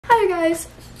Hi guys,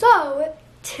 so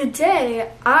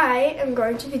today I am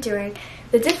going to be doing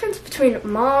the difference between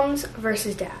moms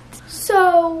versus dads.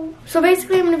 So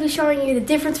basically I'm going to be showing you the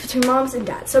difference between moms and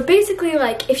dads. So basically,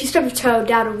 like, if you stub your toe,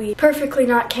 dad will be perfectly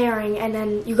not caring, and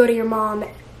then you go to your mom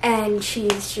and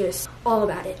she's just all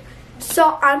about it.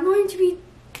 So I'm going to be,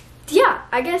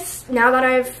 I guess now that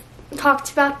I've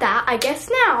talked about that, I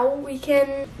guess now we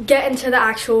can get into the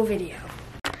actual video.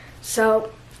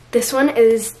 So this one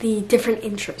is the different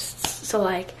interests. So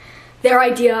like their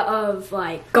idea of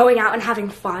like going out and having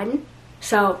fun.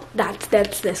 So that's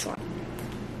this one.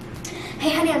 Hey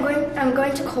honey, I'm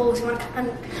going to Kohl's.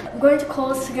 I'm going to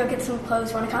Kohl's to go get some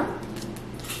clothes. You wanna come?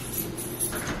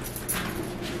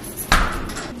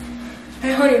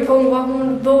 Hey honey, I'm going to walk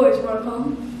with the boys. You wanna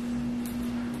come?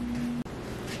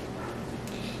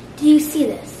 Do you see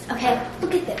this? Okay,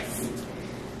 look at this.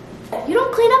 You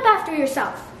don't clean up after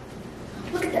yourself.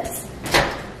 Look at this.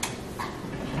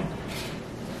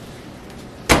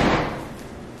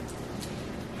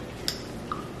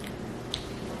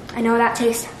 I know that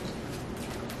taste.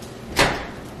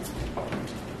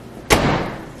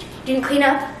 Didn't clean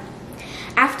up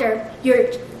after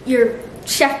your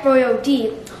Chef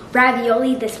Boyardee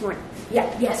ravioli this morning.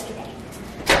 Yeah, yesterday.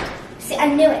 See,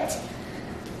 I knew it.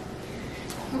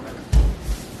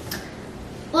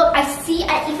 Look,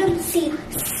 I even see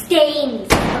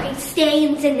stains, okay?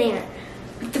 Stains in there.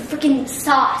 With the freaking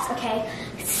sauce, okay?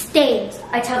 Stains,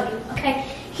 I tell you, okay?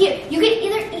 Here, you can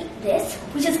either eat this,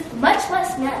 which is much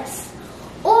less mess,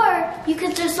 or you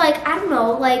could just, like, I don't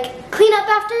know, like, clean up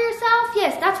after yourself.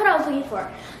 Yes, that's what I was looking for.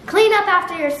 Clean up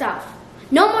after yourself.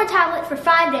 No more tablet for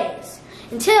 5 days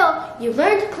until you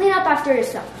learn to clean up after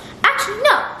yourself. Actually,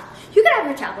 no. You can have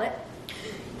your tablet.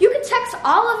 You can text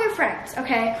all of your friends,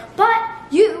 okay? But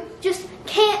you just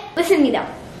can't, listen to me though.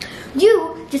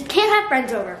 You just can't have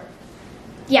friends over.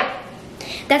 Yeah,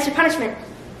 that's your punishment.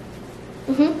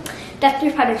 That's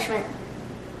your punishment.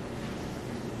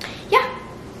 Yeah.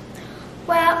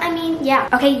 Well, I mean, yeah.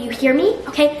 Okay, you hear me?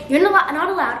 Okay, you're not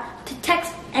allowed to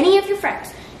text any of your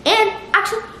friends. And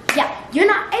actually, yeah, you're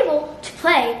not able to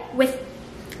play on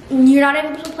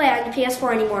your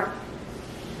PS4 anymore.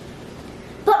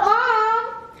 But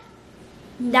Mom,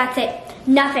 that's it.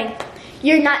 Nothing.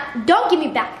 You're not, don't give me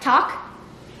back talk.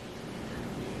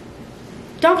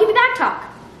 Don't give me back talk.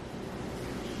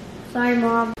 Sorry,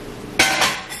 Mom.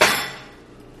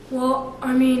 Well,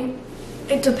 I mean,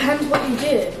 it depends what you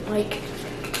did. Like,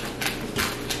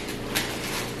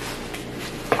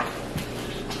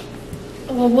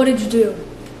 well, what did you do?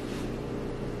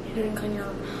 You didn't clean your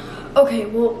room. Okay,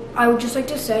 well, I would just like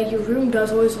to say your room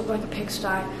does always look like a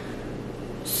pigsty.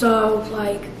 So,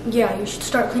 like, yeah, you should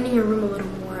start cleaning your room a little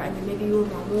more, and then maybe your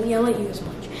mom won't yell at you as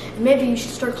much. And maybe you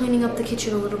should start cleaning up the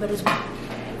kitchen a little bit as well.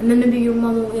 And then maybe your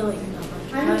mom won't yell at you that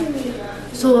much. I don't need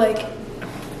that. So, like,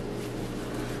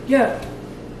 yeah.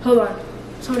 Hold on.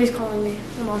 Somebody's calling me.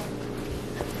 Hold on.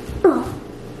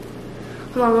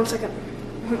 Hold on 1 second.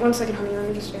 1 second, honey. Let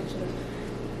me just answer this.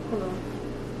 Hold on.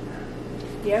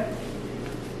 Yeah?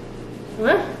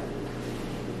 What?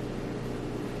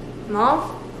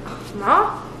 Mom?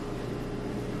 Mom?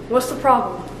 What's the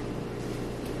problem?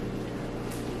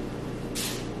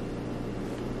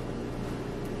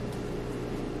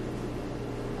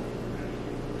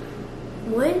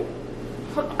 What?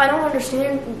 I don't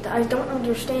understand. I don't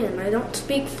understand. I don't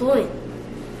speak fluent.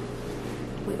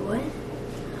 Wait, what?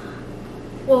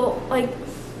 Well, like,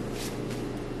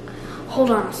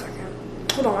 hold on a second.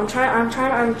 Hold on.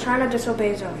 I'm trying to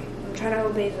disobey Zoe. I'm trying to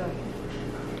obey Zoe.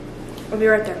 I'll be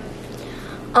right there.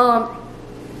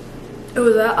 It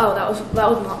was that. Oh, that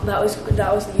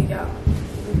was the ego.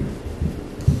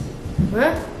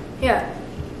 What? Yeah.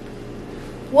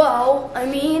 Well, I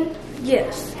mean,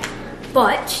 yes,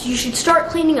 but you should start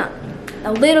cleaning up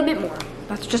a little bit more.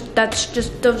 That's just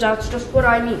what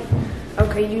I mean.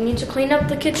 Okay, you need to clean up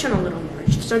the kitchen a little more.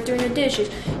 You should start doing the dishes.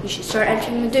 You should start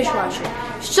emptying the dishwasher.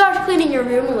 You should start cleaning your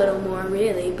room a little more,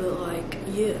 really. But like,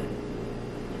 yeah,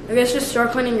 I guess just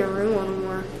start cleaning your room a little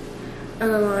more. And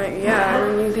then like, yeah,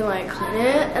 and then you can like clean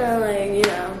it, and then like, you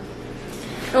know,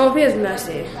 it won't be as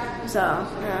messy. So,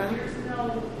 yeah.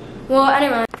 Well,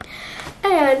 anyway.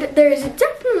 And there's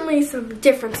definitely some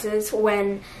differences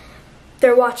when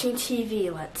they're watching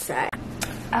TV, let's say.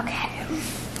 Okay.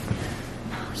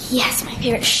 Yes, my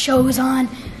favorite show's on.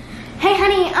 Hey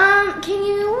honey, can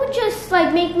you just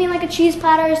like make me like a cheese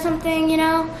platter or something, you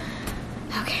know?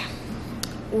 Okay.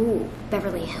 Ooh,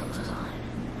 Beverly Hills is on.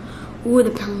 Ooh,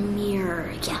 the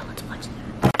premiere. Yeah, let's watch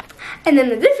that. And then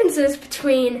the differences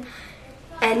between,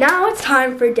 and now it's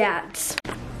time for dads.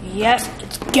 Yes,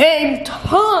 it's game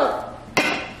time!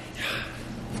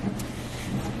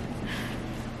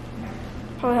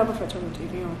 Probably help if I turn the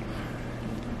TV on.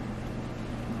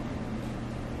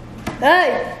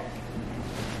 Hey!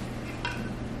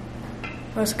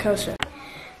 Where's the coaster?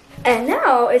 And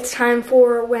now it's time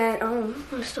for when, I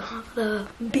still have the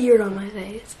beard on my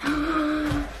face.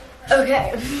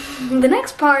 Okay, the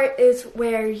next part is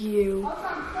where you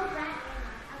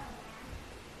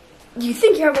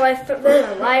think you have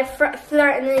a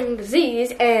life-threatening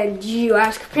disease and you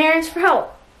ask your parents for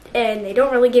help and they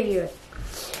don't really give you it.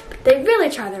 But they really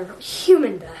try their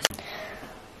human best.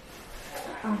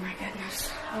 Oh my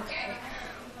goodness, okay.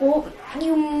 Well,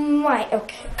 you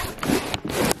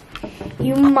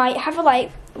might have a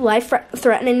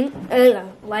life-threatening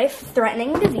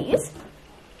disease.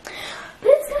 But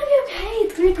it's gonna be okay.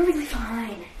 It's gonna be perfectly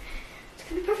fine. It's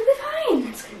gonna be perfectly fine.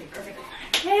 It's gonna be perfectly fine.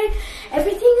 Okay?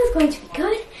 Everything is going to be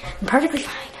good and perfectly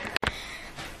fine.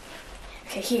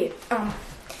 Okay, here.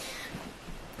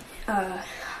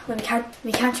 Let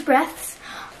me count your breaths.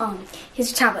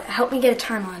 Here's your tablet. Help me get a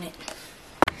time on it.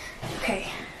 Okay.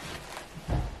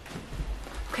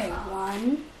 Okay,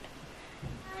 1,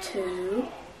 2,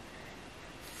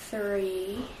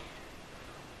 3.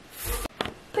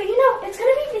 But you know, it's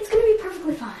gonna be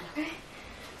perfectly fine, okay?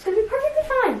 It's gonna be perfectly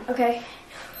fine, okay?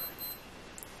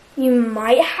 You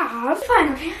might have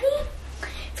fine, okay, honey?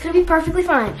 It's gonna be perfectly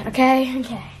fine, okay?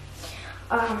 Okay.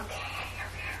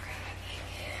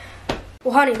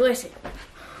 Well, honey, listen.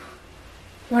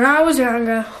 When I was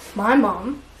younger, my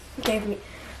mom gave me,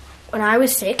 when I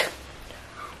was sick,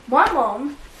 my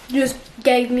mom just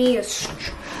gave me an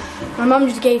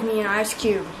ice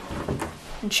cube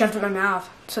and shoved it in my mouth.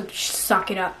 Said,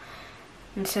 suck it up.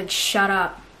 And said, shut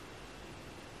up.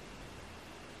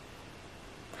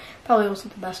 Probably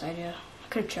wasn't the best idea. I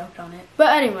could have choked on it.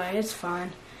 But anyway, it's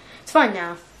fine. It's fine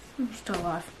now. I'm still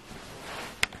alive.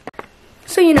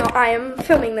 So, you know, I am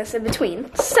filming this in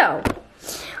between. So,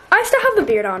 I still have the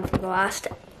beard on from the last,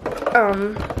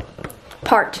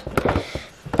 part.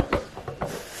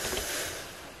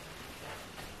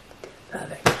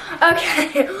 Perfect.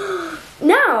 Okay.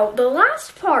 Now, the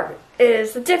last part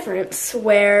is the difference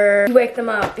where you wake them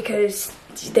up because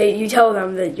you tell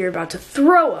them that you're about to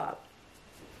throw up.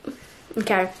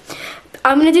 Okay.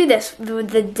 I'm going to do this,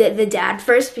 the dad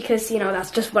first, because, you know,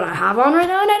 that's just what I have on right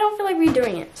now, and I don't feel like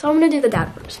redoing it. So I'm going to do the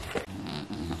dad first.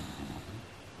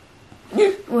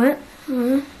 What?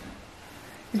 You're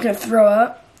going to throw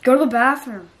up? Go to the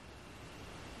bathroom.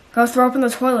 Go throw up in the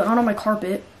toilet, not on my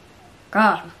carpet.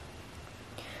 God.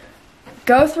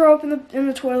 Go throw up in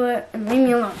the toilet and leave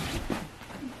me alone.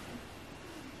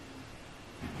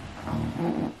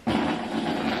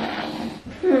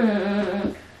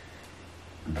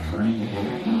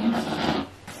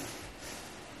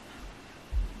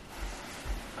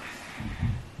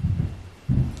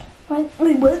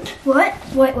 What?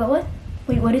 Wait, what? What?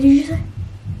 Wait, what did you just say?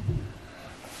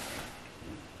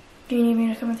 Do you need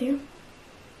me to come with you?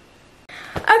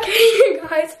 Okay,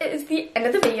 guys, it is the end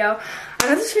of the video. I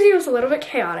know this video was a little bit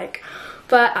chaotic,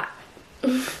 but I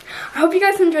hope you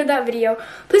guys enjoyed that video.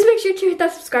 Please make sure to hit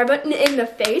that subscribe button in the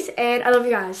face, and I love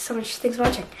you guys so much. Thanks for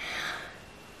watching.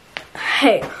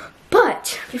 Hey,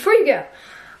 but before you go,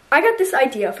 I got this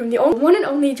idea from the one and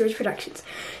only Georgia Productions.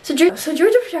 So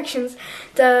Georgia Productions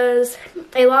does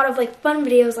a lot of like fun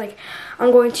videos like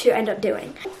I'm going to end up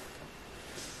doing.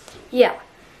 Yeah.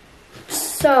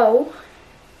 So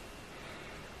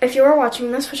if you are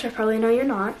watching this, which I probably know you're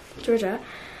not, Georgia,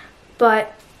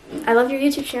 but I love your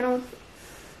YouTube channel.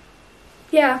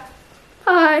 Yeah.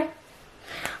 Hi.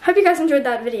 Hope you guys enjoyed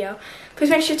that video. Please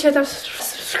make sure to hit the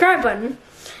subscribe button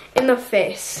in the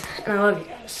face. And I love you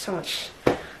guys so much.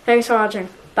 Thanks for watching.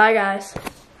 Bye, guys.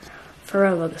 For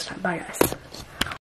real this time. Bye, guys.